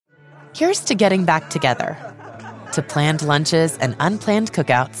Here's to getting back together, to planned lunches and unplanned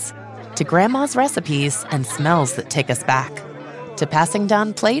cookouts, to grandma's recipes and smells that take us back, to passing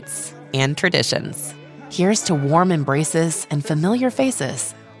down plates and traditions. Here's to warm embraces and familiar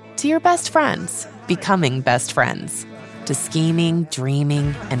faces, to your best friends becoming best friends, to scheming,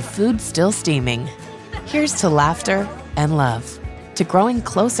 dreaming, and food still steaming. Here's to laughter and love, to growing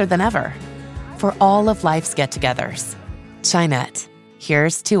closer than ever. For all of life's get-togethers, Chinette,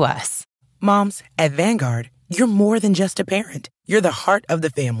 here's to us. Moms, at Vanguard, you're more than just a parent. You're the heart of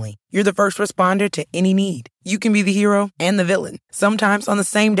the family. You're the first responder to any need. You can be the hero and the villain, sometimes on the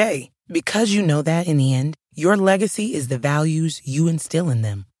same day. Because you know that in the end, your legacy is the values you instill in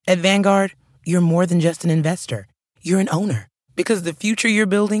them. At Vanguard, you're more than just an investor. You're an owner. Because the future you're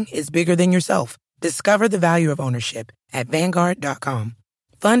building is bigger than yourself. Discover the value of ownership at Vanguard.com.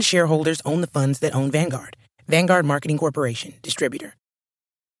 Fund shareholders own the funds that own Vanguard. Vanguard Marketing Corporation, distributor.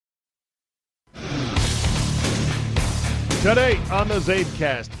 Today on the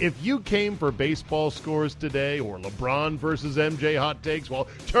CzabeCast, if you came for baseball scores today or LeBron versus MJ hot takes, well,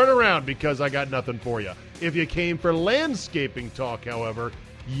 turn around because I got nothing for you. If you came for landscaping talk, however,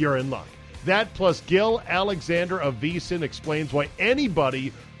 you're in luck. That plus Gil Alexander of VSiN explains why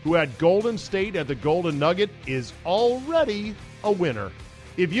anybody who had Golden State at the Golden Nugget is already a winner.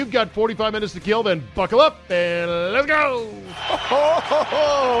 If you've got 45 minutes to kill, then buckle up and let's go!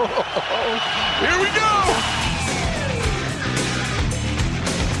 Here we go!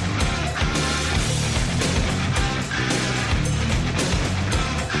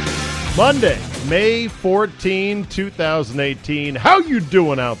 Monday, May 14, 2018. How you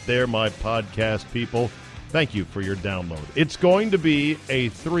doing out there, my podcast people? Thank you for your download. It's going to be a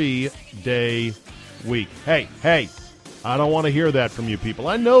 3-day week. Hey, I don't want to hear that from you people.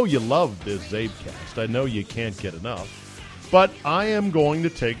 I know you love this CzabeCast. I know you can't get enough. But I am going to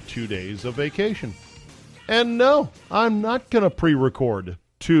take 2 days of vacation. And no, I'm not going to pre-record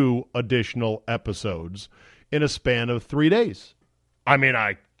 2 additional episodes in a span of 3 days. I mean,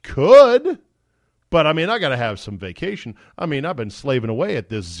 I could, but I got to have some vacation. I've been slaving away at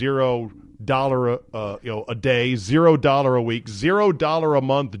this $0 a day, $0 a week, $0 a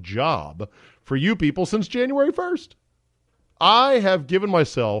month job for you people since January 1st. I have given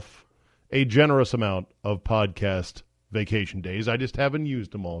myself a generous amount of podcast vacation days. I just haven't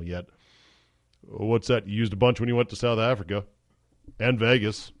used them all yet. What's that? You used a bunch when you went to South Africa and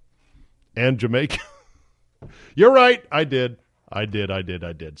Vegas and Jamaica. You're right. I did.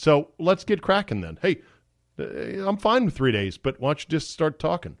 So let's get cracking then. Hey, I'm fine with 3 days, but why don't you just start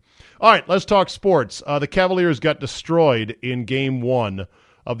talking? All right, let's talk sports. The Cavaliers got destroyed in Game 1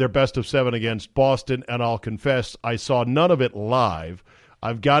 of their best-of-7 against Boston, and I'll confess I saw none of it live.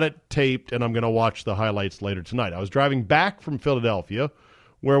 I've got it taped, and I'm going to watch the highlights later tonight. I was driving back from Philadelphia,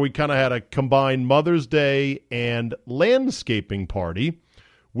 where we kind of had a combined Mother's Day and landscaping party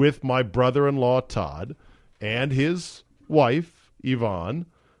with my brother-in-law, Todd, and his wife, Yvonne,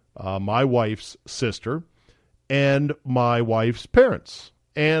 my wife's sister, and my wife's parents,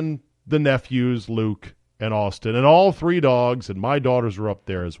 and the nephews, Luke and Austin, and all 3 dogs, and my daughters were up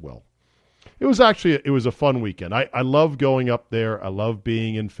there as well. It was a fun weekend. I love going up there. I love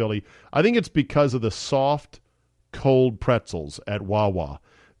being in Philly. I think it's because of the soft, cold pretzels at Wawa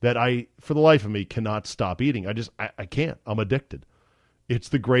that I, for the life of me, cannot stop eating. I can't. I'm addicted. It's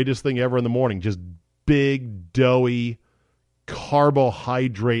the greatest thing ever in the morning. Just big, doughy,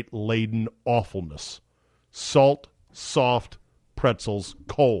 carbohydrate-laden awfulness. Salt, soft pretzels,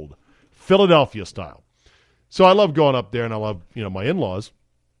 cold. Philadelphia style. So I love going up there, and I love, my in-laws.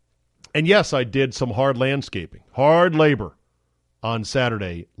 And yes, I did some hard landscaping, hard labor on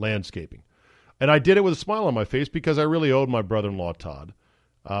Saturday landscaping. And I did it with a smile on my face because I really owed my brother-in-law, Todd,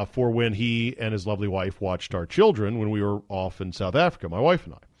 for when he and his lovely wife watched our children when we were off in South Africa, my wife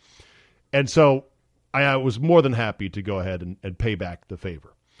and I. And so I was more than happy to go ahead and pay back the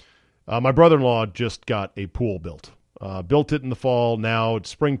favor. My brother-in-law just got a pool built. Built it in the fall. Now it's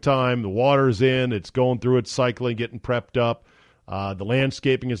springtime. The water's in. It's going through its cycling, getting prepped up. The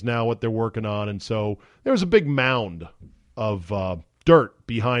landscaping is now what they're working on. And so there was a big mound of dirt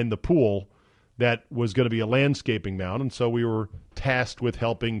behind the pool that was going to be a landscaping mound. And so we were tasked with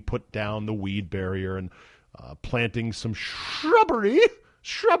helping put down the weed barrier and planting some shrubbery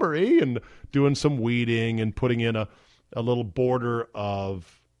and doing some weeding and putting in a little border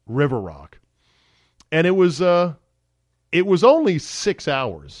of river rock. And it was only 6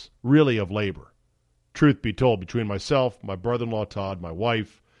 hours, really, of labor, truth be told, between myself, my brother-in-law, Todd, my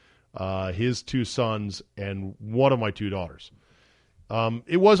wife, his 2 sons, and one of my 2 daughters.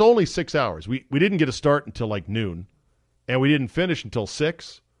 It was only 6 hours. We didn't get a start until like noon, and we didn't finish until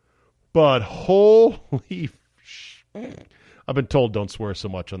 6. But holy I've been told don't swear so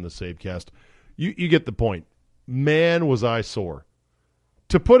much on the CzabeCast. You get the point. Man, was I sore.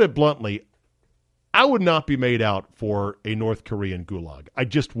 To put it bluntly, I would not be made out for a North Korean gulag. I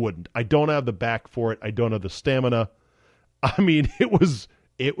just wouldn't. I don't have the back for it. I don't have the stamina. I mean, it was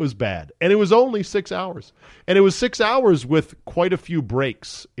bad. And it was only 6 hours. And it was 6 hours with quite a few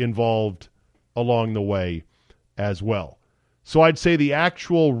breaks involved along the way as well. So I'd say the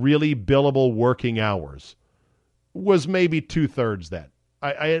actual really billable working hours was maybe 2/3 that.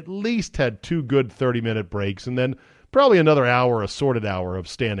 I at least had 2 good 30-minute breaks and then probably another hour, a sorted hour of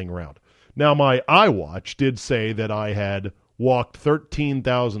standing around. Now, my iWatch did say that I had walked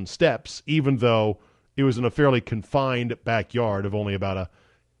 13,000 steps, even though it was in a fairly confined backyard of only about a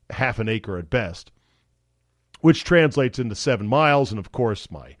half an acre at best, which translates into 7 miles. And, of course,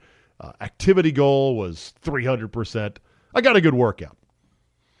 my activity goal was 300%. I got a good workout.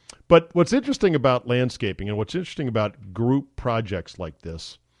 But what's interesting about landscaping and what's interesting about group projects like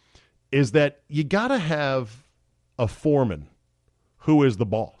this is that you got to have a foreman who is the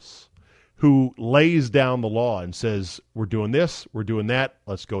boss, who lays down the law and says, we're doing this, we're doing that,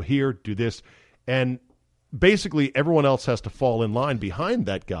 let's go here, do this. And basically everyone else has to fall in line behind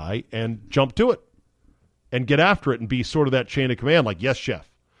that guy and jump to it and get after it and be sort of that chain of command like, yes,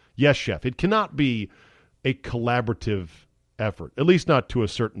 chef. Yes, chef. It cannot be a collaborative effort, at least not to a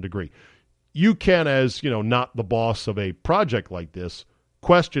certain degree. You can, as, not the boss of a project like this,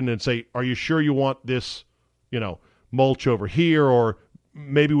 question and say, are you sure you want this, mulch over here, or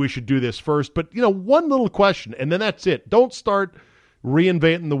maybe we should do this first? But, one little question, and then that's it. Don't start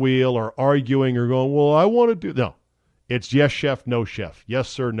reinventing the wheel or arguing or going, well, I want to do. No, it's yes, chef, no, chef. Yes,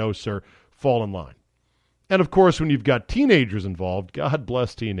 sir, no, sir. Fall in line. And, of course, when you've got teenagers involved, God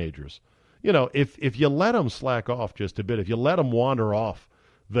bless teenagers. If you let them slack off just a bit, if you let them wander off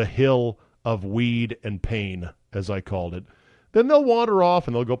the hill of weed and pain, as I called it, then they'll wander off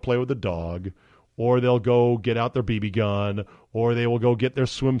and they'll go play with the dog, or they'll go get out their BB gun, or they will go get their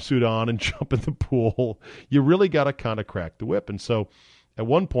swimsuit on and jump in the pool. You really got to kind of crack the whip. And so at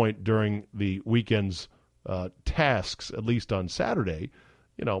one point during the weekend's tasks, at least on Saturday,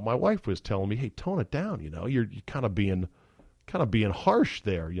 my wife was telling me, hey, tone it down. You're kind of being harsh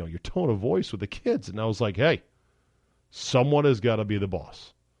there, your tone of voice with the kids. And I was like, hey, someone has got to be the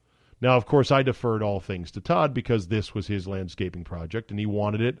boss. Now, of course, I deferred all things to Todd because this was his landscaping project and he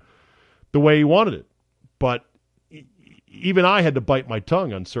wanted it the way he wanted it. But even I had to bite my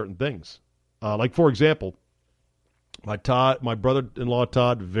tongue on certain things. Like, for example, my brother-in-law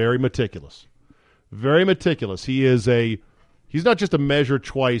Todd, very meticulous. Very meticulous. He's not just a measure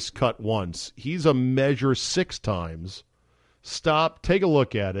twice, cut once. He's a measure 6 times. Stop, take a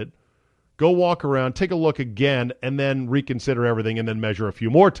look at it, go walk around, take a look again, and then reconsider everything and then measure a few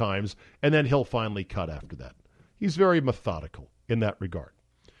more times, and then he'll finally cut after that. He's very methodical in that regard.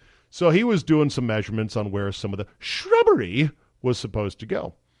 So he was doing some measurements on where some of the shrubbery was supposed to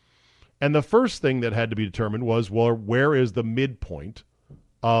go. And the first thing that had to be determined was, well, where is the midpoint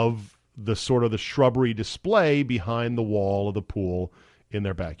of the sort of the shrubbery display behind the wall of the pool in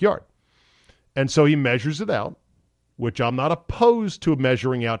their backyard? And so he measures it out, which I'm not opposed to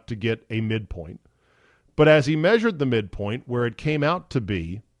measuring out to get a midpoint. But as he measured the midpoint, where it came out to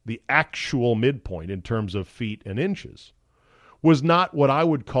be the actual midpoint in terms of feet and inches, was not what I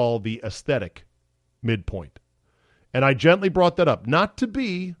would call the aesthetic midpoint. And I gently brought that up, not to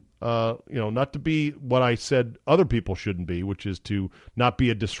be what I said other people shouldn't be, which is to not be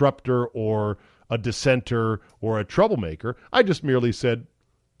a disruptor or a dissenter or a troublemaker. I just merely said,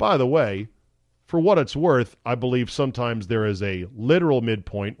 by the way, for what it's worth, I believe sometimes there is a literal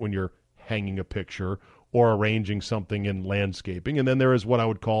midpoint when you're hanging a picture or arranging something in landscaping, and then there is what I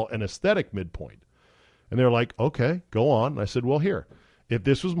would call an aesthetic midpoint. And they're like, okay, go on. And I said, well, here, if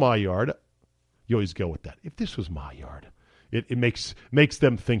this was my yard, you always go with that. If this was my yard, it makes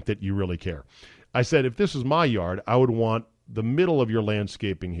them think that you really care. I said, if this was my yard, I would want the middle of your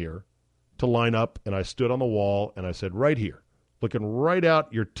landscaping here to line up. And I stood on the wall and I said, right here, looking right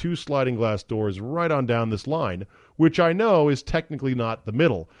out your 2 sliding glass doors right on down this line, which I know is technically not the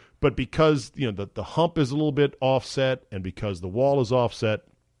middle. But because the hump is a little bit offset and because the wall is offset,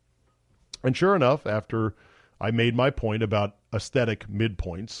 and sure enough, after I made my point about aesthetic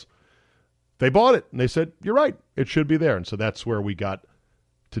midpoints, they bought it. And they said, you're right, it should be there. And so that's where we got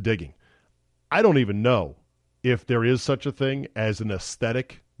to digging. I don't even know if there is such a thing as an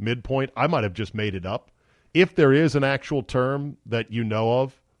aesthetic midpoint. I might have just made it up. If there is an actual term that you know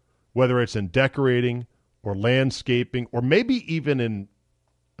of, whether it's in decorating or landscaping or maybe even in,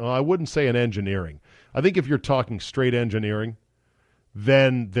 I wouldn't say in engineering. I think if you're talking straight engineering,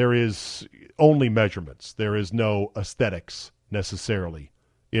 then there is only measurements. There is no aesthetics necessarily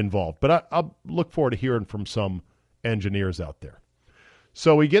involved. But I'll look forward to hearing from some engineers out there.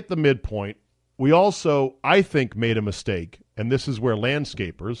 So we get the midpoint. We also, I think, made a mistake, and this is where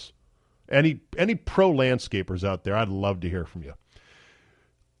landscapers, any pro landscapers out there, I'd love to hear from you.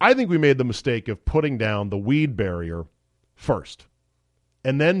 I think we made the mistake of putting down the weed barrier first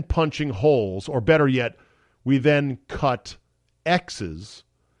and then punching holes, or better yet, we then cut X's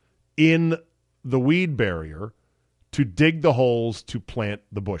in the weed barrier to dig the holes to plant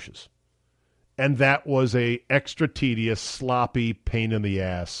the bushes. And that was a extra tedious, sloppy,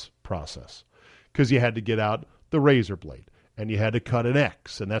 pain-in-the-ass process because you had to get out the razor blade and you had to cut an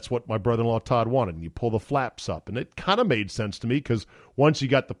X, and that's what my brother-in-law Todd wanted. And you pull the flaps up, and it kind of made sense to me because once you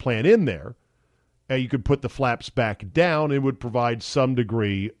got the plant in there, you could put the flaps back down. It would provide some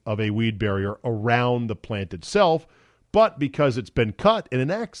degree of a weed barrier around the plant itself, but because it's been cut in an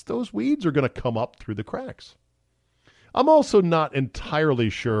X, those weeds are going to come up through the cracks. I'm also not entirely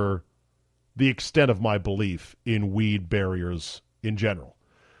sure the extent of my belief in weed barriers in general.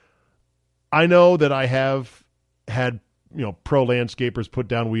 I know that I have had, pro landscapers put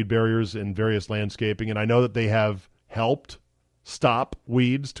down weed barriers in various landscaping, and I know that they have helped stop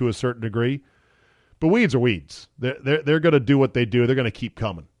weeds to a certain degree. But weeds are weeds. They're going to do what they do. They're going to keep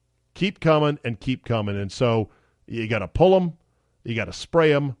coming. Keep coming and keep coming. And so you got to pull them, you got to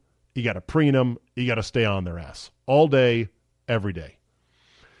spray them, you got to preen them, you got to stay on their ass all day, every day.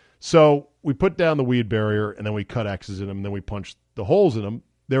 So we put down the weed barrier, and then we cut X's in them, and then we punched the holes in them.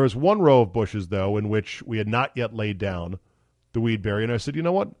 There was one row of bushes, though, in which we had not yet laid down the weed barrier. And I said, you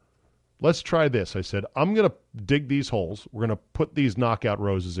know what? Let's try this. I said, I'm going to dig these holes. We're going to put these knockout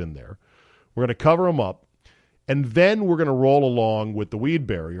roses in there. We're going to cover them up, and then we're going to roll along with the weed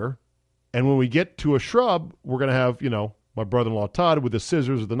barrier. And when we get to a shrub, we're going to have, my brother-in-law Todd with the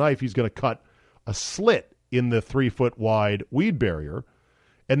scissors or the knife, he's going to cut a slit in the 3-foot wide weed barrier.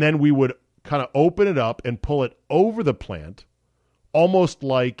 And then we would kind of open it up and pull it over the plant, almost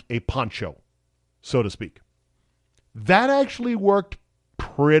like a poncho, so to speak. That actually worked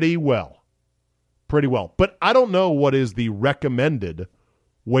pretty well. But I don't know what is the recommended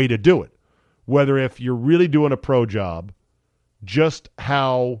way to do it. Whether if you're really doing a pro job, just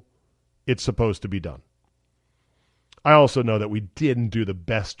how it's supposed to be done. I also know that we didn't do the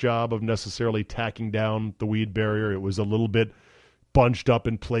best job of necessarily tacking down the weed barrier. It was a little bit bunched up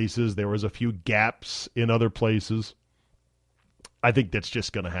in places. There was a few gaps in other places. I think that's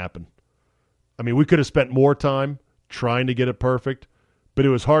just going to happen. I mean, we could have spent more time trying to get it perfect, but it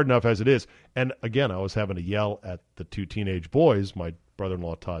was hard enough as it is. And again, I was having to yell at the two teenage boys, my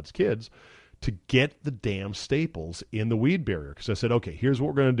brother-in-law Todd's kids, to get the damn staples in the weed barrier. Because I said, okay, here's what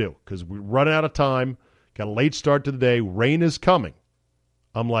we're going to do. Because we're running out of time. Got a late start to the day. Rain is coming.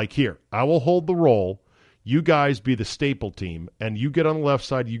 I'm like, here, I will hold the roll. You guys be the staple team. And you get on the left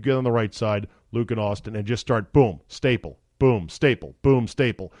side, you get on the right side, Luke and Austin, and just start boom, staple, boom,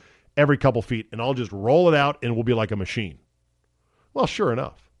 staple, every couple feet. And I'll just roll it out, and we'll be like a machine. Well, sure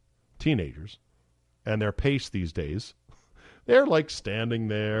enough, teenagers and their pace these days, they're like standing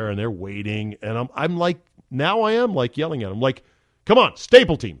there and they're waiting. And I'm like, now I am like yelling at them, like, come on,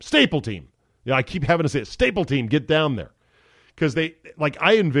 staple team. I keep having to say it, staple team, get down there. Because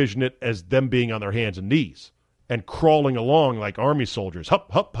I envision it as them being on their hands and knees and crawling along like army soldiers.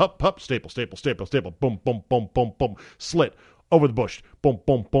 Hup, hup, hup, hup, staple, boom, boom, boom, boom, boom, slit over the bush, boom,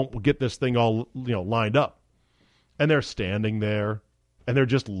 boom, boom. We'll get this thing all, lined up. And they're standing there and they're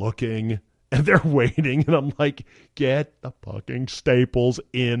just looking and they're waiting, and I'm like, get the fucking staples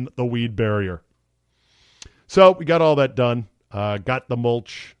in the weed barrier. So we got all that done, got the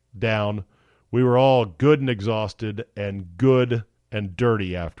mulch down. We were all good and exhausted and good and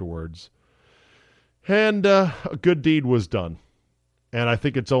dirty afterwards. And a good deed was done. And I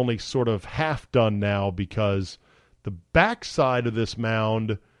think it's only sort of half done now because the backside of this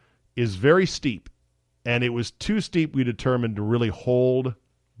mound is very steep. And it was too steep, we determined, to really hold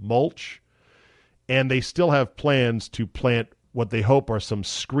mulch. And they still have plans to plant what they hope are some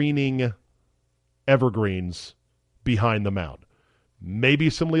screening evergreens behind the mound. Maybe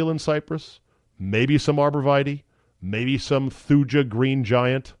some Leland cypress, maybe some arborvitae, maybe some thuja green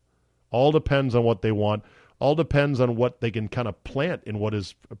giant. All depends on what they want. All depends on what they can kind of plant in what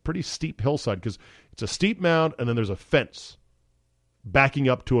is a pretty steep hillside, because it's a steep mound and then there's a fence backing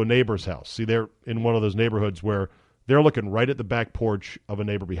up to a neighbor's house. See, they're in one of those neighborhoods where they're looking right at the back porch of a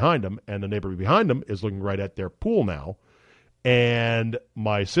neighbor behind them, and the neighbor behind them is looking right at their pool now. And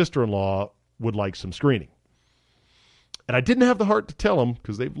my sister-in-law would like some screening. And I didn't have the heart to tell them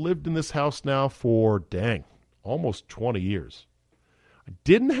because they've lived in this house now for, almost 20 years.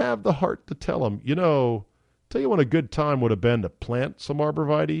 didn't have the heart to tell him, tell you when a good time would have been to plant some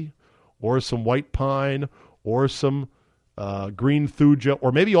arborvitae or some white pine or some green thuja,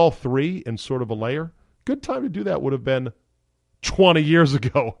 or maybe all three in sort of a layer. Good time to do that would have been 20 years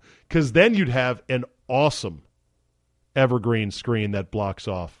ago, because then you'd have an awesome evergreen screen that blocks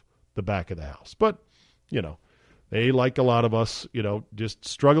off the back of the house. But, they, like a lot of us, just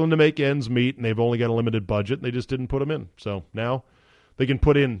struggling to make ends meet, and they've only got a limited budget, and they just didn't put them in. So now they can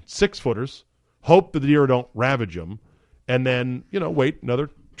put in 6-footers, hope the deer don't ravage them, and then, wait another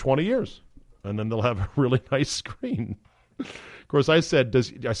 20 years, and then they'll have a really nice screen. Of course, I said, do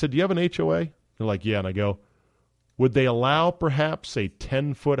you have an HOA? They're like, yeah, and I go, would they allow perhaps a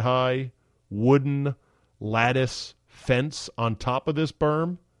 10-foot-high wooden lattice fence on top of this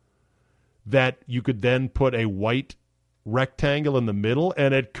berm that you could then put a white rectangle in the middle,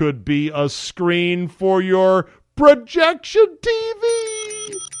 and it could be a screen for your projection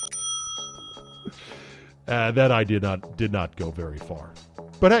TV? That I did not go very far.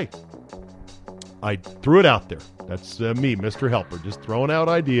 But hey, I threw it out there. That's me, Mr. Helper, just throwing out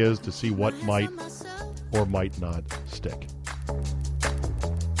ideas to see what might or might not stick.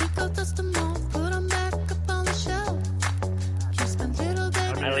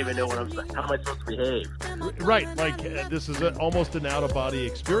 I don't even know how am I supposed to behave? Right, like this is almost an out-of-body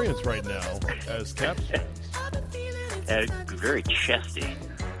experience right now as Caps fans. Very chesty.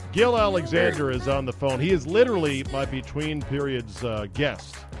 Gil Alexander is on the phone. He is literally my Between Periods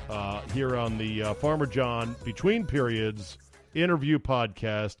guest here on the Farmer John Between Periods interview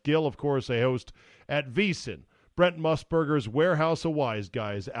podcast. Gil, of course, a host at VSiN, Brent Musburger's Warehouse of Wise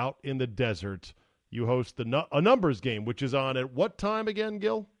Guys out in the desert. You host a numbers game, which is on at what time again,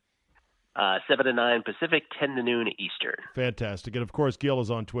 Gil? 7 to 9 Pacific, 10 to noon Eastern. Fantastic. And, of course, Gil is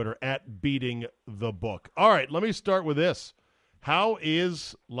on Twitter at Beating the Book. All right, let me start with this. How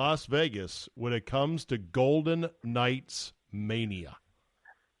is Las Vegas when it comes to Golden Knights mania?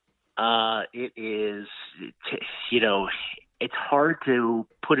 It is, it's hard to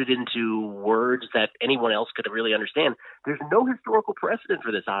put it into words that anyone else could really understand. There's no historical precedent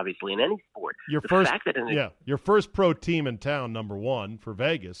for this, obviously, in any sport. Your first pro team in town, number one, for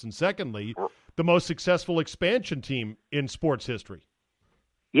Vegas. And secondly, the most successful expansion team in sports history.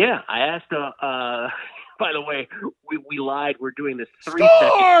 Yeah, I asked, by the way, we lied. We're doing this 3 Score!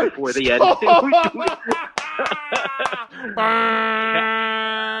 seconds before the end. Oh,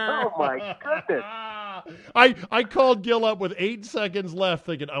 my goodness. I called Gil up with 8 seconds left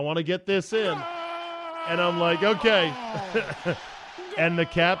thinking, I want to get this in. And I'm like, okay. And the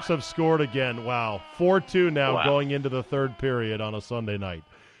Caps have scored again. Wow. 4-2 now going into the third period on a Sunday night.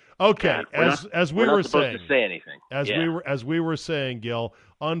 Okay, as we were saying. To say anything. As we were saying, Gil,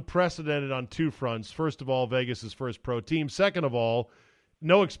 unprecedented on two fronts. First of all, Vegas' first pro team. Second of all,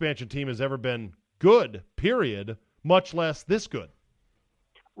 no expansion team has ever been good, period, much less this good.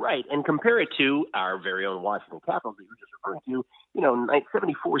 Right, and compare it to our very own Washington Capitals that you were just referring to.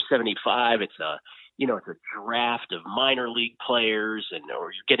 74-75. It's a draft of minor league players,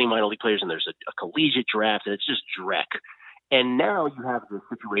 or you're getting minor league players, and there's a collegiate draft, and it's just dreck. And now you have this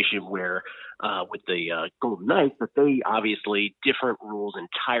situation where, with the Golden Knights, that they obviously different rules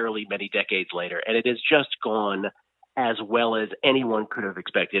entirely many decades later, and it has just gone as well as anyone could have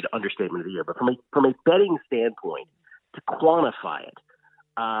expected. Understatement of the year, but from a betting standpoint, to quantify it.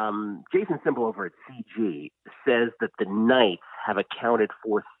 Jason Simple over at CG says that the Knights have accounted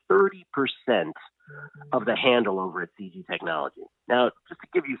for 30% of the handle over at CG Technology. Now, just to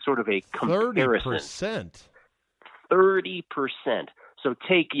give you sort of a comparison. 30%. So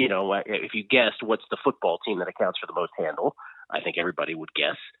take, if you guessed what's the football team that accounts for the most handle, I think everybody would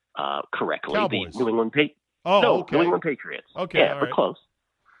guess correctly. Cowboys. The New England Patriots. Okay. New England Patriots. Okay, yeah, all but right. Close.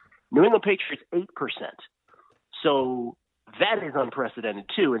 New England Patriots, 8%. So that is unprecedented,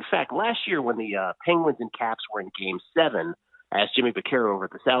 too. In fact, last year when the Penguins and Caps were in Game 7, asked Jimmy Vaccaro over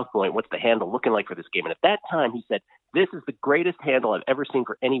at the South Point, what's the handle looking like for this game? And at that time, he said, this is the greatest handle I've ever seen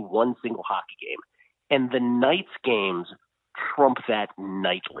for any one single hockey game. And the Knights games trump that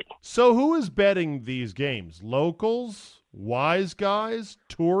nightly. So who is betting these games? Locals? Wise guys?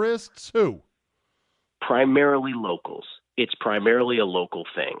 Tourists? Who? Primarily locals. It's primarily a local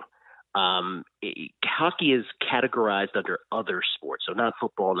thing. Hockey is categorized under other sports, so not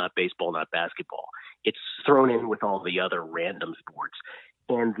football, not baseball, not basketball. It's thrown in with all the other random sports.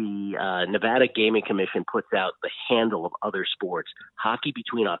 And the Nevada Gaming Commission puts out the handle of other sports. Hockey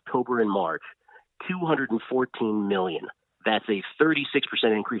between October and March, $214 million. That's a 36%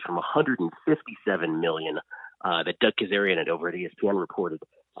 increase from $157 million that Doug Kazarian over at ESPN reported.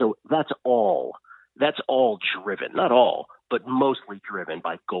 So that's all That's all driven, not all, but mostly driven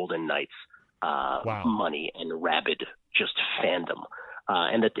by Golden Knights Wow. money and rabid just fandom.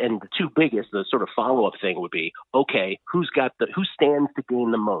 And the two biggest, the sort of follow-up thing would be, okay, who stands to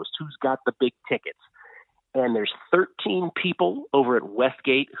gain the most? Who's got the big tickets? And there's 13 people over at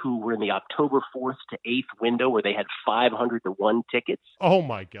Westgate who were in the October 4th to 8th window where they had 500 to 1 tickets. Oh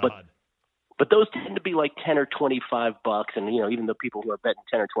my God. But those tend to be like 10 or 25 bucks. And, even the people who are betting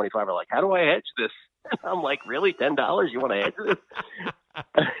 10 or 25 are like, how do I hedge this? And I'm like, really? $10? You want to hedge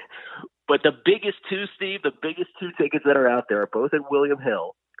this? But the biggest two, Steve, the biggest two tickets that are out there are both at William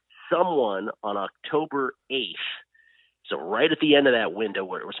Hill. Someone on October 8th, so right at the end of that window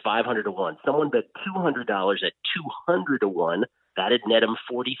where it was 500 to 1, someone bet $200 at 200 to 1. That'd net them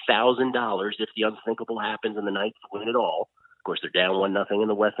 $40,000 if the unthinkable happens and the Knights win it all. Of course, they're down 1-0 in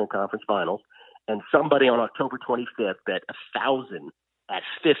the Western Conference Finals. And somebody on October 25th bet 1,000 at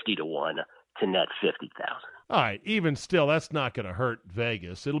 50 to 1 to net 50,000. All right, even still, that's not going to hurt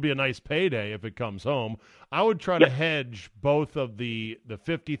Vegas. It'll be a nice payday if it comes home. I would try to hedge both of the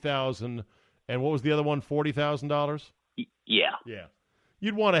 50,000 and what was the other one, $40,000? Yeah. Yeah.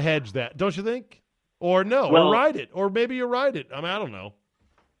 You'd want to hedge that, don't you think? Or no, Well, or ride it. Or maybe you ride it. I don't know.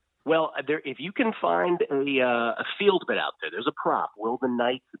 Well, if you can find a field bet out there, there's a prop. Will the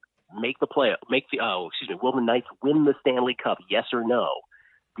Knights will the Knights win the Stanley Cup? Yes or no?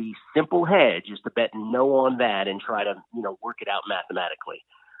 The simple hedge is to bet no on that and try to, work it out mathematically.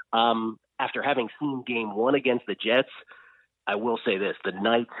 After having seen game 1 against the Jets, I will say this: the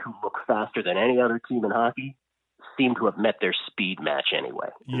Knights, who look faster than any other team in hockey, seem to have met their speed match anyway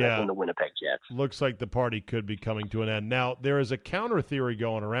in the Winnipeg Jets. Looks like the party could be coming to an end. Now, there is a counter theory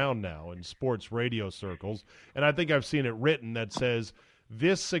going around now in sports radio circles, and I think I've seen it written that says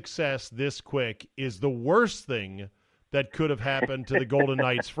this success this quick is the worst thing that could have happened to the Golden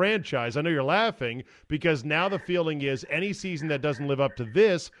Knights franchise. I know you're laughing because now the feeling is any season that doesn't live up to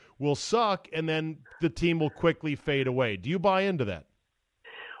this will suck, and then the team will quickly fade away. Do you buy into that?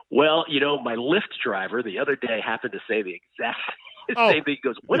 Well, my Lyft driver the other day happened to say the exact same thing. He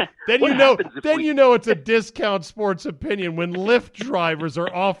goes, "What happens if you know it's a discount sports opinion when Lyft drivers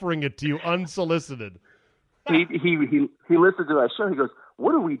are offering it to you unsolicited." He listened to our show. He goes,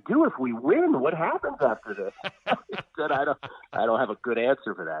 "What do we do if we win? What happens after this?" I said, "I don't have a good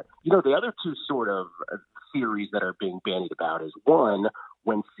answer for that." The other two sort of theories that are being bandied about is one,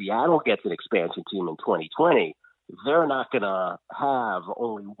 when Seattle gets an expansion team in 2020. They're not going to have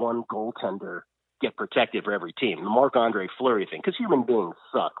only one goaltender get protected for every team. The Marc-Andre Fleury thing, because human beings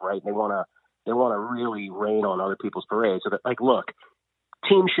suck, right? They want to really rain on other people's parades. So that, look,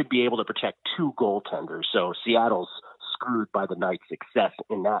 teams should be able to protect 2 goaltenders. So Seattle's screwed by the Knights' success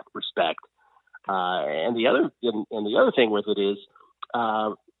in that respect. And the other thing with it is,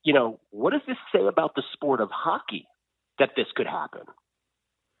 what does this say about the sport of hockey that this could happen?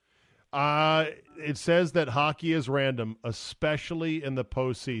 It says that hockey is random, especially in the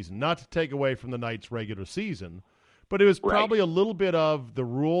postseason. Not to take away from the Knights' regular season, but it was probably a little bit of the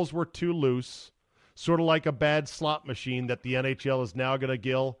rules were too loose, sort of like a bad slot machine that the NHL is now going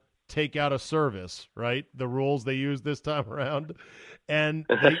to take out of service, right? The rules they used this time around. And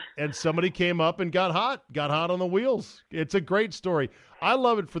somebody came up and got hot on the wheels. It's a great story. I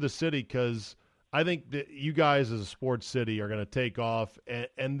love it for the city because I think that you guys as a sports city are going to take off,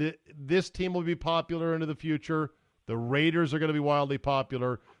 and this team will be popular into the future. The Raiders are going to be wildly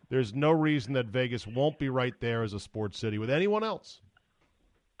popular. There's no reason that Vegas won't be right there as a sports city with anyone else.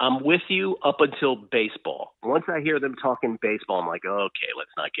 I'm with you up until baseball. Once I hear them talking baseball, I'm like, okay,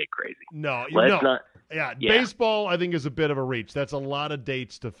 let's not get crazy. Baseball I think is a bit of a reach. That's a lot of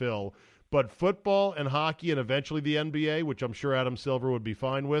dates to fill. But football and hockey and eventually the NBA, which I'm sure Adam Silver would be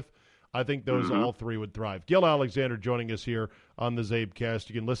fine with, I think those all three would thrive. Gil Alexander joining us here on the CzabeCast.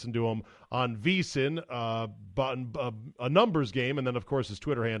 You can listen to him on VSiN, a numbers game, and then, of course, his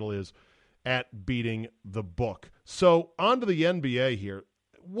Twitter handle is @BeatingTheBook. So on to the NBA here.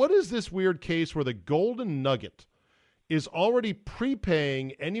 What is this weird case where the Golden Nugget is already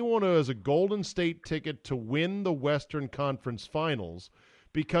prepaying anyone who has a Golden State ticket to win the Western Conference Finals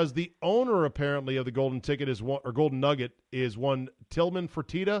because the owner apparently of the Golden Nugget is one Tillman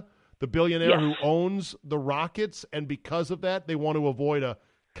Fertitta, the billionaire who owns the Rockets, and because of that, they want to avoid a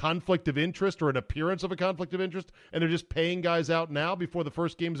conflict of interest or an appearance of a conflict of interest, and they're just paying guys out now before the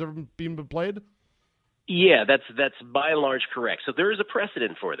first game's ever been played? Yeah, that's by and large correct. So there is a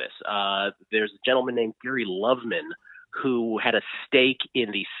precedent for this. There's a gentleman named Gary Loveman who had a stake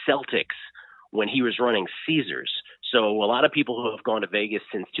in the Celtics when he was running Caesars. So a lot of people who have gone to Vegas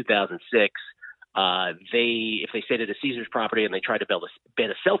since 2006 if they stayed at a Caesars property and they tried to bet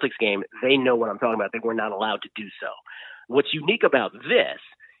a Celtics game, they know what I'm talking about. They were not allowed to do so. What's unique about this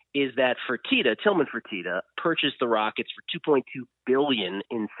is that Tillman Fertitta purchased the Rockets for $2.2 billion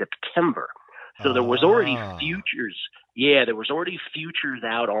in September. So there was already futures. Yeah, there was already futures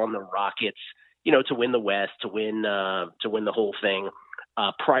out on the Rockets, to win the West, to win the whole thing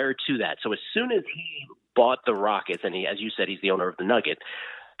prior to that. So as soon as he bought the Rockets, and as you said, he's the owner of the Nugget.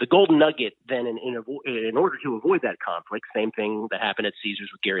 The Golden Nugget then, in order to avoid that conflict, same thing that happened at Caesars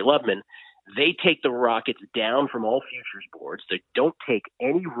with Gary Loveman, they take the Rockets down from all futures boards. They don't take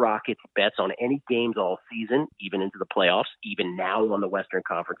any Rockets bets on any games all season, even into the playoffs, even now on the Western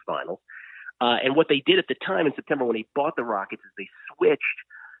Conference Finals. And what they did at the time in September when he bought the Rockets is they switched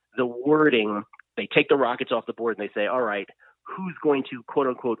the wording. They take the Rockets off the board and they say, all right, who's going to, quote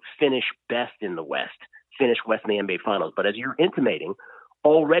unquote, finish best in the West, finish West in the NBA Finals. But as you're intimating,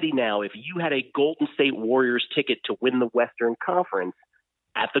 already now, if you had a Golden State Warriors ticket to win the Western Conference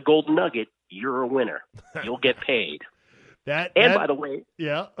at the Golden Nugget, you're a winner. You'll get paid. By the way,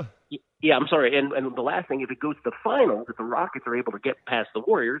 yeah, I'm sorry. And the last thing, if it goes to the finals, if the Rockets are able to get past the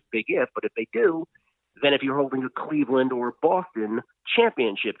Warriors, big if, but if they do, then if you're holding a Cleveland or Boston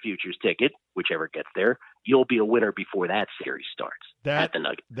championship futures ticket, whichever gets there, you'll be a winner before that series starts at the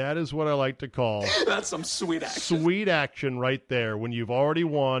Nugget. That is what I like to call that's some sweet action. Sweet action right there when you've already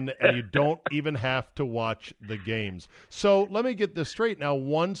won and you don't even have to watch the games. So let me get this straight now.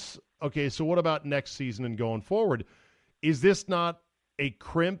 So what about next season and going forward? Is this not a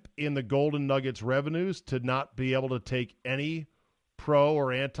crimp in the Golden Nuggets revenues to not be able to take any pro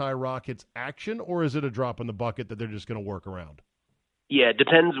or anti-Rockets action, or is it a drop in the bucket that they're just going to work around? Yeah, it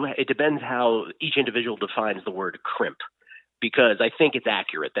depends. It depends how each individual defines the word crimp, because I think it's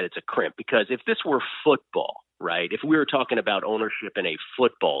accurate that it's a crimp. Because if this were football, right, if we were talking about ownership in a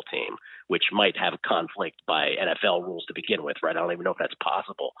football team, which might have a conflict by NFL rules to begin with, right? I don't even know if that's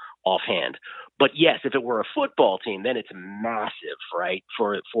possible offhand. But yes, if it were a football team, then it's massive, right,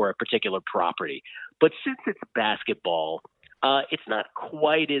 for a particular property. But since it's basketball, it's not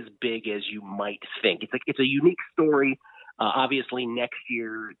quite as big as you might think. It's a unique story. Obviously, next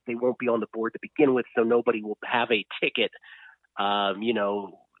year they won't be on the board to begin with, so nobody will have a ticket,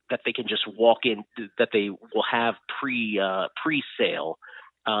 that they can just walk in, that they will have pre-sale.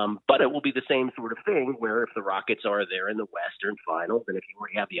 But it will be the same sort of thing where if the Rockets are there in the Western Finals, and if you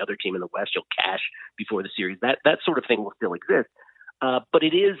already have the other team in the West, you'll cash before the series. That sort of thing will still exist. But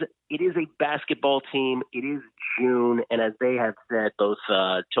it is a basketball team. It is June, and as they have said, both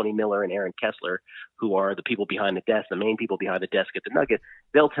Tony Miller and Aaron Kessler, who are the people behind the desk, the main people behind the desk at the Nugget,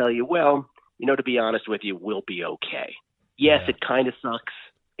 they'll tell you, well, to be honest with you, we'll be okay. Yes, It kind of sucks.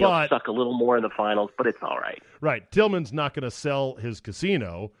 It'll suck a little more in the finals, but it's all right. Right. Tillman's not going to sell his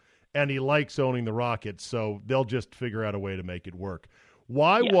casino, and he likes owning the Rockets, so they'll just figure out a way to make it work.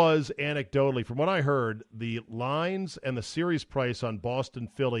 Why was, anecdotally, from what I heard, the lines and the series price on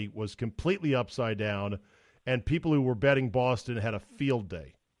Boston-Philly was completely upside down, and people who were betting Boston had a field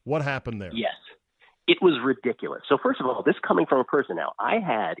day? What happened there? Yes. It was ridiculous. So first of all, this coming from a person now, I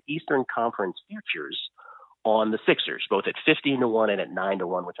had Eastern Conference futures on the Sixers, both at 15-1 and at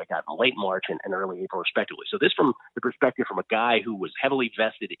 9-1, which I got in late March and early April, respectively. So this from the perspective from a guy who was heavily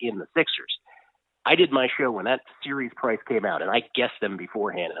vested in the Sixers. I did my show when that series price came out, and I guessed them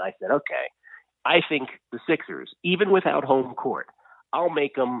beforehand, and I said, okay, I think the Sixers, even without home court, I'll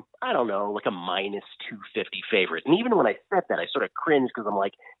make them, I don't know, like a -250 favorite. And even when I said that, I sort of cringed because I'm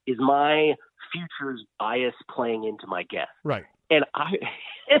like, is my futures bias playing into my guess? Right. And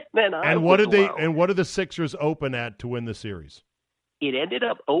what did the Sixers open at to win the series? It ended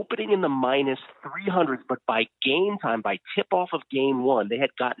up opening in the -300s, but by game time, by tip-off of game one, they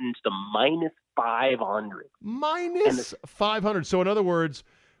had gotten to the -500. -500. So in other words,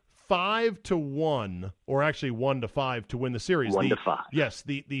 5-1, or actually 1-5 to win the series. 1-5. Yes,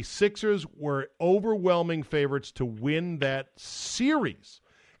 the Sixers were overwhelming favorites to win that series.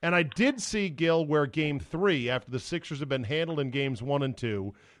 And I did see, Gil, where Game 3, after the Sixers had been handled in Games 1 and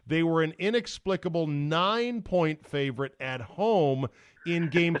 2, they were an inexplicable 9-point favorite at home in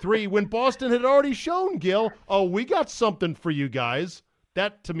Game 3 when Boston had already shown, Gil, we got something for you guys.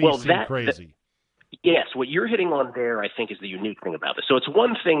 That, to me, seemed crazy. Yes, what you're hitting on there, I think, is the unique thing about this. So it's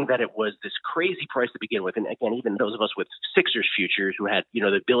one thing that it was this crazy price to begin with. And again, even those of us with Sixers futures who had, the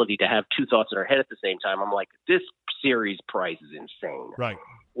ability to have two thoughts in our head at the same time, I'm like, this series price is insane. Right.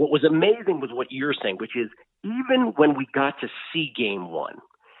 What was amazing was what you're saying, which is even when we got to see game one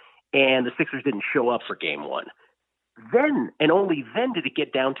and the Sixers didn't show up for game one, then and only then did it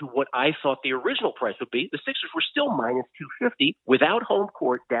get down to what I thought the original price would be. The Sixers were still -250 without home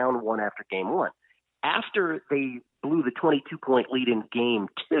court, down one after game one. after they blew the 22-point lead in game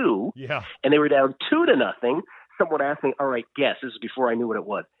 2, Yeah. and they were down 2-0, someone asked me, all right, guess, this is before I knew what it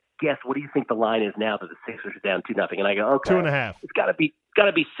was. Guess, what do you think the line is now that the Sixers are down 2-0? And I go, okay. 2.5. It's got to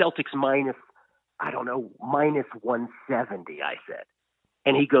be Celtics minus, I don't know, minus 170, I said.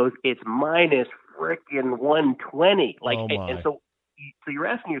 And he goes, it's minus frickin' 120. Like, oh my. And so you're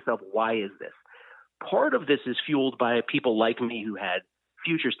asking yourself, why is this? Part of this is fueled by people like me who had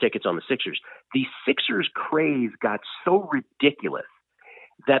futures tickets on the Sixers. The Sixers craze got so ridiculous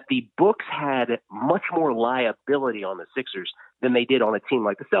that the books had much more liability on the Sixers than they did on a team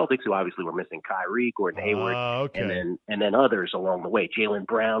like the Celtics, who obviously were missing Kyrie, Gordon Hayward, okay. and then others along the way. Jaylen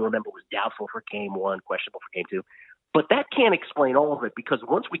Brown, remember, was doubtful for game 1, questionable for game 2. But that can't explain all of it, because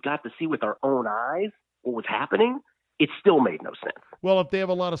once we got to see with our own eyes what was happening, it still made no sense. Well, if they have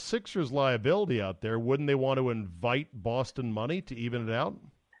a lot of Sixers liability out there, wouldn't they want to invite Boston money to even it out?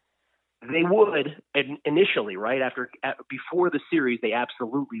 They would initially, right? Before the series, they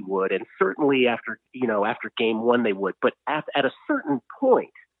absolutely would, and certainly after game 1, they would. But at a certain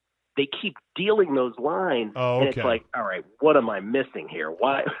point, they keep dealing those lines, and it's like, all right, what am I missing here?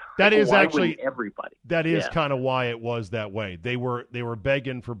 Why? That is why actually everybody. That is kind of why it was that way. They were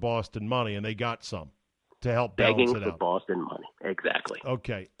begging for Boston money, and they got some to help balance it out. Begging for Boston money, exactly.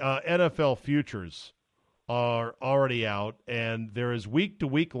 Okay, NFL futures are already out, and there is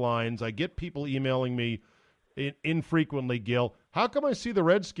week-to-week lines. I get people emailing me infrequently, Gil. How come I see the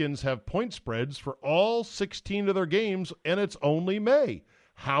Redskins have point spreads for all 16 of their games, and it's only May?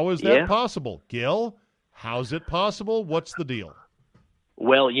 How is that possible? Gil, how's it possible? What's the deal?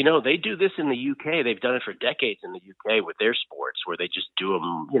 Well, they do this in the UK. They've done it for decades in the UK with their sports, where they just do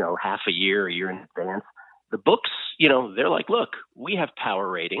them, half a year in advance. The books, they're like, look, we have power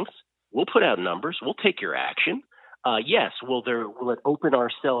ratings. We'll put out numbers. We'll take your action. Yes, will it open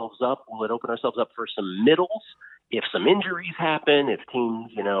ourselves up? Will it open ourselves up for some middles? If some injuries happen, if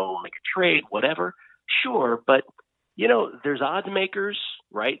teams, make a trade, whatever, sure. But, there's odds makers,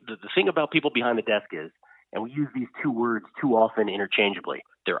 right? The thing about people behind the desk is, and we use these two words too often interchangeably,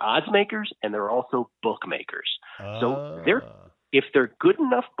 they're odds makers and they're also bookmakers. So if they're good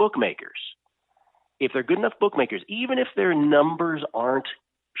enough bookmakers, even if their numbers aren't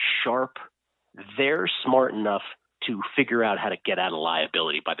sharp, they're smart enough to figure out how to get out of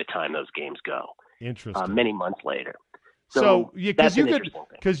liability by the time those games go. Interesting. Many months later. So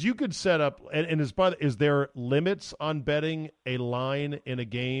because you could set up, and is there limits on betting a line in a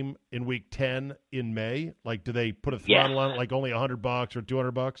game in week 10 in May? Like, do they put a throttle on it, like only $100 or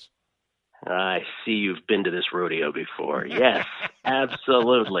 $200? I see you've been to this rodeo before. Yes,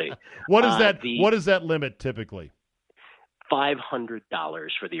 absolutely. What is that? What is that limit typically? $500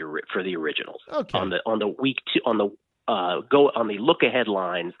 for the originals. Okay. On the week 2 on the look ahead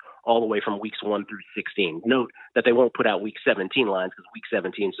lines all the way from weeks 1 through 16. Note that they won't put out week 17 lines because week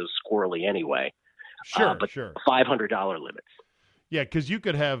 17 is so squirrely anyway. Sure. $500 limits. Yeah, because you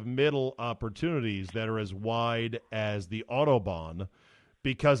could have middle opportunities that are as wide as the Autobahn,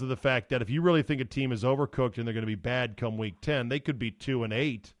 because of the fact that if you really think a team is overcooked and they're going to be bad come week 10, they could be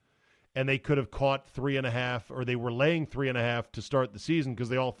 2-8, and they could have caught 3.5, or they were laying 3.5 to start the season because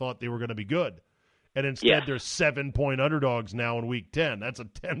they all thought they were going to be good. And instead, they're 7-point underdogs now in week 10. That's a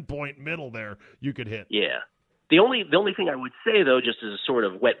 10-point middle there you could hit. Yeah. The only thing I would say, though, just as a sort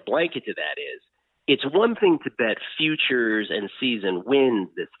of wet blanket to that is, it's one thing to bet futures and season wins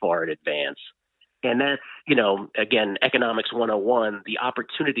this far in advance. And that's, again, economics 101, the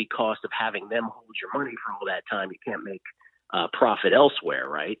opportunity cost of having them hold your money for all that time. You can't make profit elsewhere,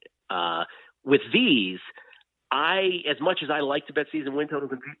 right? With these, as much as I like to bet season win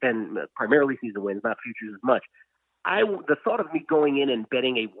totals and primarily season wins, not futures as much, the thought of me going in and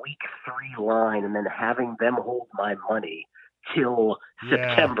betting a week 3 line and then having them hold my money till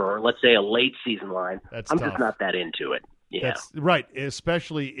September, or let's say a late season line, I'm just not that into it. Yeah, that's right.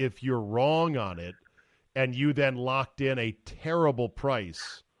 Especially if you're wrong on it and you then locked in a terrible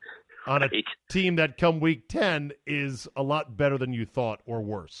price on a team that come week 10 is a lot better than you thought or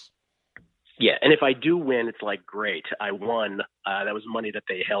worse. Yeah, and if I do win, it's like, great, I won. That was money that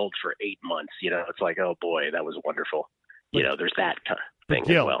they held for 8 months. It's like, oh boy, that was wonderful. There's that kind of thing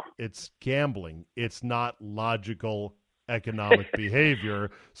Gil, as well. It's gambling. It's not logical economic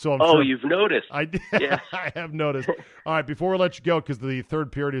behavior. So I'm sure you've noticed. I have noticed. All right, before we let you go, because the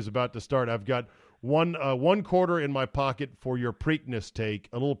third period is about to start, I've got one quarter in my pocket for your Preakness take.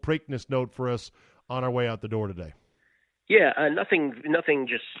 A little Preakness note for us on our way out the door today. Yeah, nothing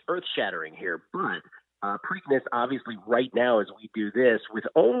just earth-shattering here, but Preakness, obviously, right now as we do this, with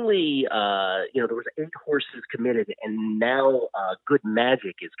only, there was 8 horses committed, and now Good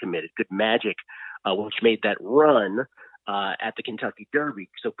Magic is committed. Good Magic, which made that run at the Kentucky Derby.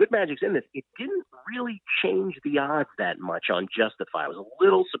 So Good Magic's in this. It didn't really change the odds that much on Justify. I was a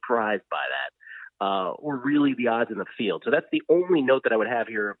little surprised by that, or really the odds in the field. So that's the only note that I would have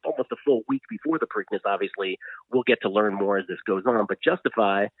here. Almost a full week before the Preakness, obviously, we'll get to learn more as this goes on. But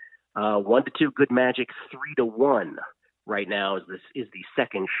Justify, 1-2, Good Magic, 3-1 right now is the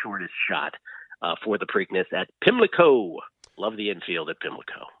second shortest shot for the Preakness at Pimlico. Love the infield at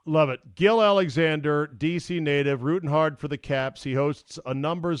Pimlico. Love it. Gil Alexander, D.C. native, rooting hard for the Caps. He hosts a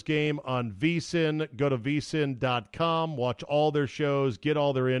numbers game on VSiN. Go to vsin.com, watch all their shows, get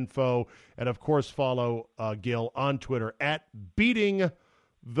all their info, and, of course, follow Gil on Twitter at Beating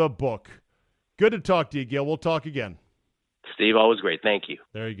the Book. Good to talk to you, Gil. We'll talk again. Steve, always great. Thank you.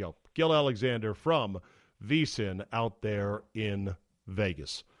 There you go. Gil Alexander from VSiN out there in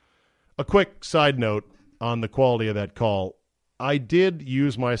Vegas. A quick side note on the quality of that call. I did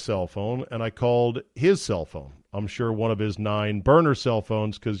use my cell phone, and I called his cell phone. I'm sure one of his 9 burner cell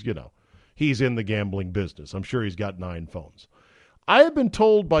phones because, he's in the gambling business. I'm sure he's got 9 phones. I have been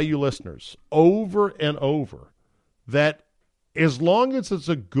told by you listeners over and over that as long as it's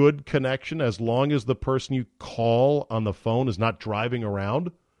a good connection, as long as the person you call on the phone is not driving around,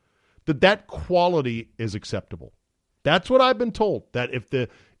 that quality is acceptable. That's what I've been told, that if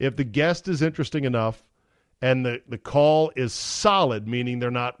the guest is interesting enough and the call is solid, meaning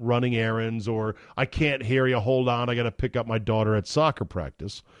they're not running errands or I can't hear you, hold on, I got to pick up my daughter at soccer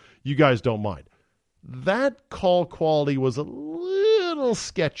practice, you guys don't mind. That call quality was a little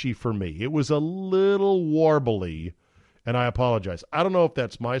sketchy for me. It was a little warbly, and I apologize. I don't know if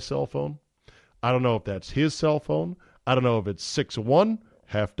that's my cell phone. I don't know if that's his cell phone. I don't know if it's 6 of one,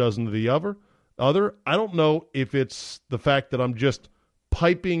 half dozen of the other. I don't know if it's the fact that I'm just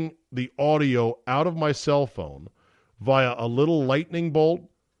piping the audio out of my cell phone via a little lightning bolt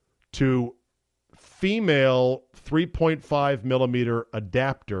to female 3.5 millimeter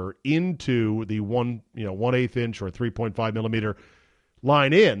adapter into the 1/8 inch or 3.5 millimeter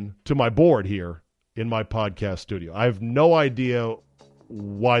line in to my board here in my podcast studio. I have no idea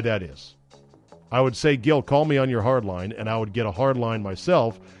why that is. I would say, Gil, call me on your hard line, and I would get a hard line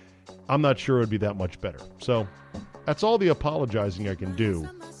myself. I'm not sure it would be that much better. So that's all the apologizing I can do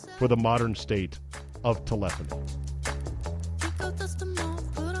for the modern state of telephony.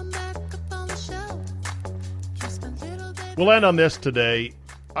 We'll end on this today.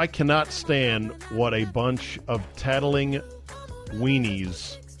 I cannot stand what a bunch of tattling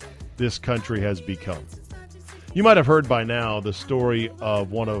weenies this country has become. You might have heard by now the story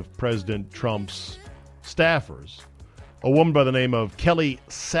of one of President Trump's staffers, a woman by the name of Kelly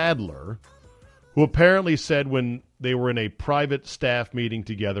Sadler, who apparently said when they were in a private staff meeting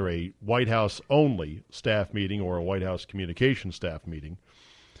together, a White House-only staff meeting or a White House communication staff meeting,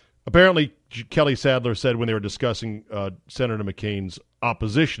 apparently Kelly Sadler said when they were discussing Senator McCain's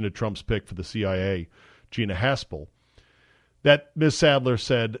opposition to Trump's pick for the CIA, Gina Haspel, that Ms. Sadler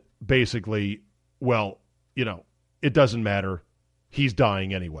said basically, well, it doesn't matter. He's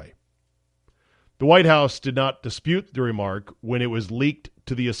dying anyway. The White House did not dispute the remark when it was leaked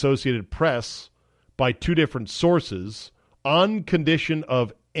to the Associated Press by 2 different sources on condition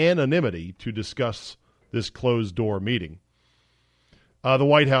of anonymity to discuss this closed-door meeting. The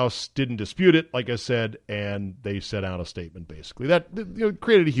White House didn't dispute it, like I said, and they sent out a statement, basically. That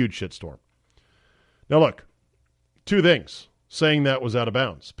created a huge shitstorm. Now, look, 2 things. Saying that was out of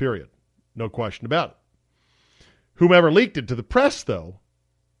bounds, period. No question about it. Whomever leaked it to the press, though,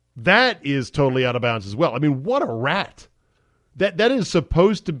 that is totally out of bounds as well. I mean, what a rat. That is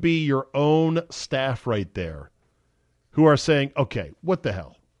supposed to be your own staff right there who are saying, okay, what the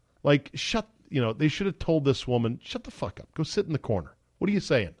hell? Like, they should have told this woman, shut the fuck up. Go sit in the corner. What are you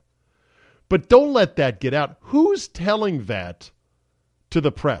saying? But don't let that get out. Who's telling that to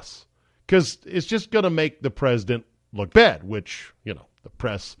the press? Because it's just going to make the president look bad, which, the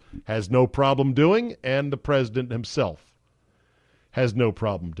press has no problem doing, and the president himself has no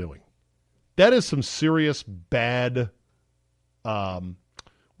problem doing. That is some serious bad,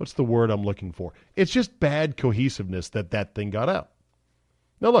 what's the word I'm looking for? It's just bad cohesiveness that thing got out.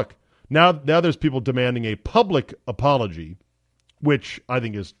 Now look, now there's people demanding a public apology, which I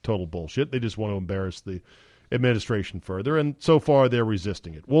think is total bullshit. They just want to embarrass the administration further, and so far they're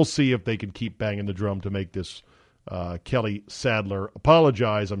resisting it. We'll see if they can keep banging the drum to make this Kelly Sadler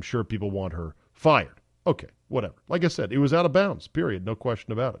apologize. I'm sure people want her fired. Okay, whatever. Like I said, it was out of bounds, period. No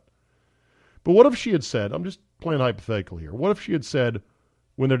question about it. But what if she had said, I'm just playing hypothetical here, what if she had said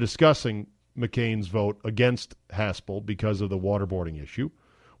when they're discussing McCain's vote against Haspel because of the waterboarding issue?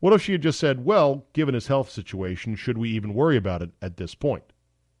 What if she had just said, well, given his health situation, should we even worry about it at this point?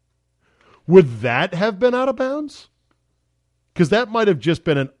 Would that have been out of bounds? Because that might have just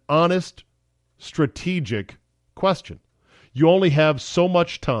been an honest, strategic question. You only have so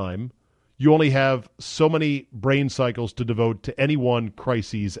much time. You only have so many brain cycles to devote to any one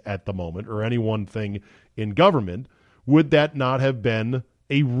crisis at the moment or any one thing in government. Would that not have been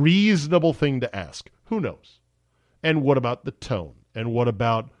a reasonable thing to ask? Who knows? And what about the tone? And what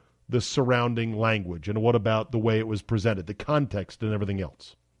about the surrounding language? And what about the way it was presented, the context and everything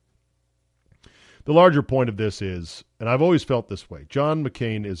else? The larger point of this is, and I've always felt this way, John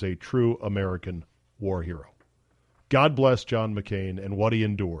McCain is a true American war hero. God bless John McCain and what he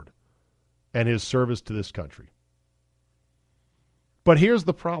endured and his service to this country. But here's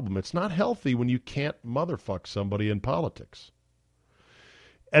the problem. It's not healthy when you can't motherfuck somebody in politics.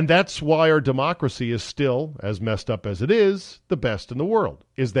 And that's why our democracy is still, as messed up as it is, the best in the world,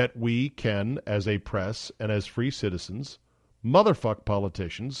 is that we can, as a press and as free citizens, motherfuck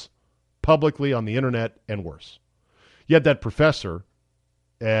politicians publicly on the internet and worse. You had that professor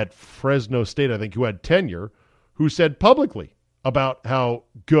at Fresno State, I think, who had tenure, who said publicly about how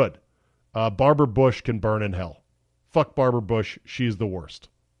good Barbara Bush can burn in hell. Fuck Barbara Bush, she's the worst.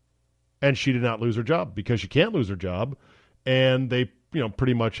 And she did not lose her job because she can't lose her job, and they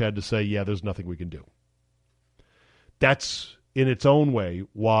pretty much had to say, yeah, there's nothing we can do. That's, in its own way,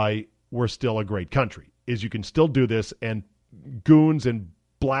 why we're still a great country, is you can still do this, and goons in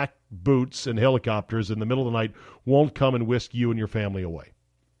black boots and helicopters in the middle of the night won't come and whisk you and your family away.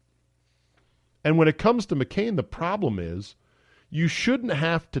 And when it comes to McCain, the problem is you shouldn't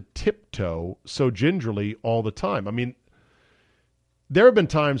have to tiptoe so gingerly all the time. I mean, there have been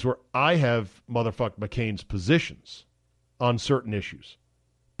times where I have motherfucked McCain's positions on certain issues.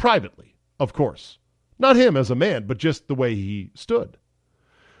 Privately, of course. Not him as a man, but just the way he stood.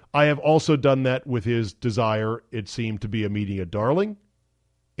 I have also done that with his desire, it seemed, to be a media darling,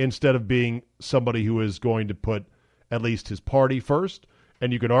 instead of being somebody who is going to put at least his party first.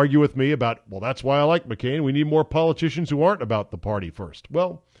 And you can argue with me about, well, that's why I like McCain. We need more politicians who aren't about the party first.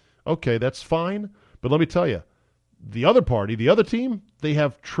 Well, okay, that's fine. But let me tell you, the other party, the other team, they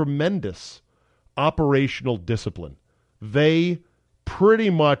have tremendous operational discipline. They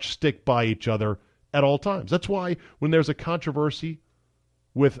pretty much stick by each other at all times. That's why when there's a controversy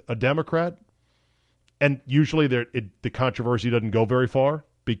with a Democrat, and usually the controversy doesn't go very far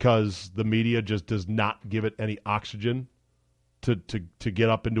because the media just does not give it any oxygen to get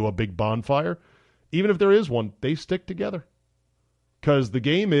up into a big bonfire. Even if there is one, they stick together. Because the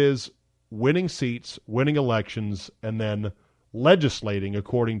game is winning seats, winning elections, and then legislating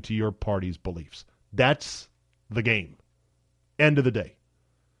according to your party's beliefs. That's the game. End of the day.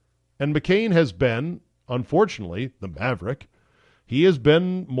 And McCain has been, unfortunately, the maverick, he has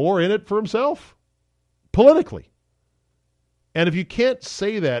been more in it for himself, politically. And if you can't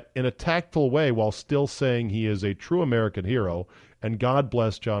say that in a tactful way while still saying he is a true American hero, and God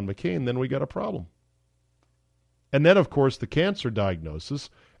bless John McCain, then we got a problem. And then, of course, the cancer diagnosis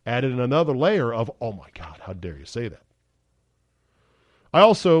added in another layer of, oh my God, how dare you say that? I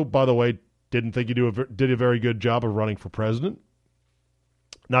also, by the way, didn't think he did a very good job of running for president.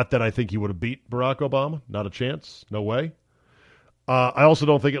 Not that I think he would have beat Barack Obama. Not a chance. No way. I also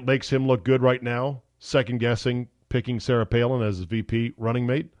don't think it makes him look good right now, second-guessing picking Sarah Palin as his VP running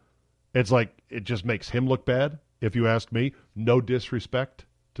mate. It's like it just makes him look bad, if you ask me. No disrespect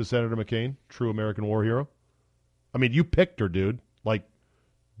to Senator McCain, true American war hero. I mean, you picked her, dude. Like,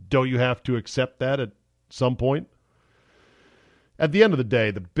 don't you have to accept that at some point? At the end of the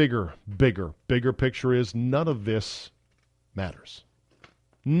day, the bigger picture is none of this matters.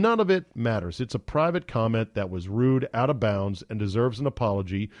 None of it matters. It's a private comment that was rude, out of bounds, and deserves an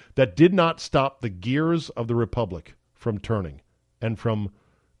apology that did not stop the gears of the Republic from turning and from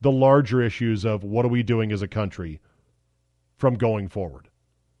the larger issues of what are we doing as a country from going forward.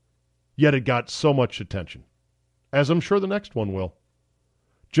 Yet it got so much attention, as I'm sure the next one will.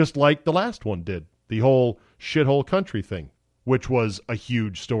 Just like the last one did, the whole shithole country thing, which was a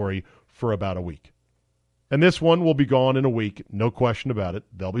huge story for about a week. And this one will be gone in a week, no question about it.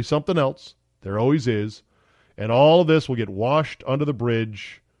 There'll be something else. There always is. And all of this will get washed under the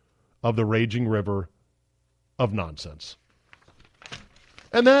bridge of the raging river of nonsense.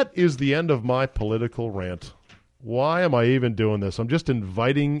 And that is the end of my political rant. Why am I even doing this? I'm just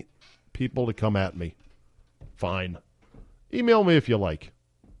inviting people to come at me. Fine. Email me if you like.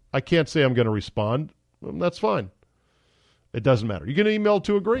 I can't say I'm going to respond. That's fine. It doesn't matter. You can email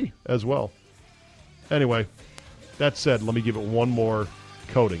to agree as well. Anyway, that said, let me give it one more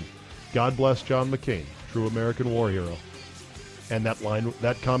coating. God bless John McCain, true American war hero. And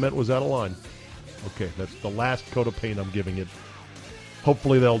that comment was out of line. Okay, that's the last coat of paint I'm giving it.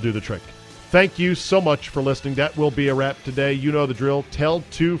 Hopefully they'll do the trick. Thank you so much for listening. That will be a wrap today. You know the drill. Tell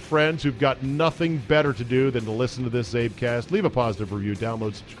 2 friends who've got nothing better to do than to listen to this CzabeCast. Leave a positive review.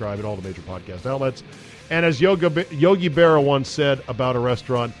 Download, subscribe at all the major podcast outlets. And as Yogi Berra once said about a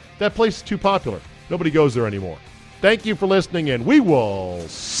restaurant, that place is too popular. Nobody goes there anymore. Thank you for listening, and we will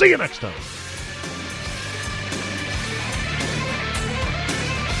see you next time.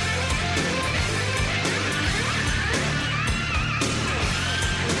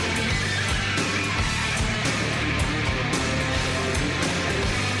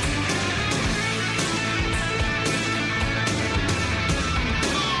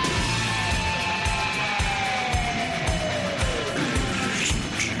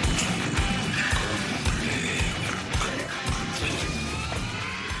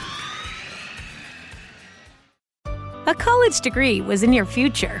 A college degree was in your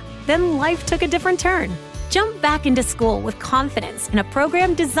future. Then life took a different turn. Jump back into school with confidence in a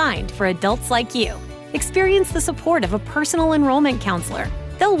program designed for adults like you. Experience the support of a personal enrollment counselor.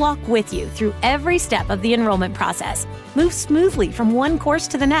 They'll walk with you through every step of the enrollment process. Move smoothly from one course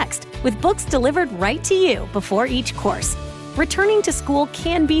to the next, with books delivered right to you before each course. Returning to school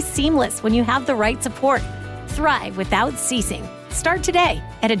can be seamless when you have the right support. Thrive without ceasing. Start today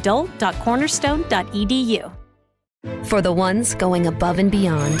at adult.cornerstone.edu. For the ones going above and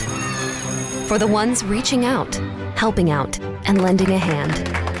beyond. For the ones reaching out, helping out, and lending a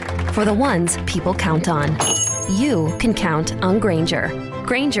hand. For the ones people count on. You can count on Grainger.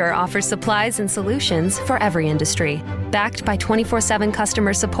 Grainger offers supplies and solutions for every industry. Backed by 24/7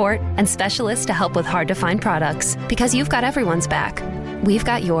 customer support and specialists to help with hard-to-find products. Because you've got everyone's back. We've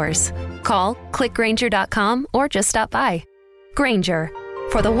got yours. Call, click Grainger.com, or just stop by. Grainger,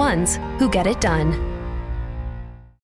 for the ones who get it done.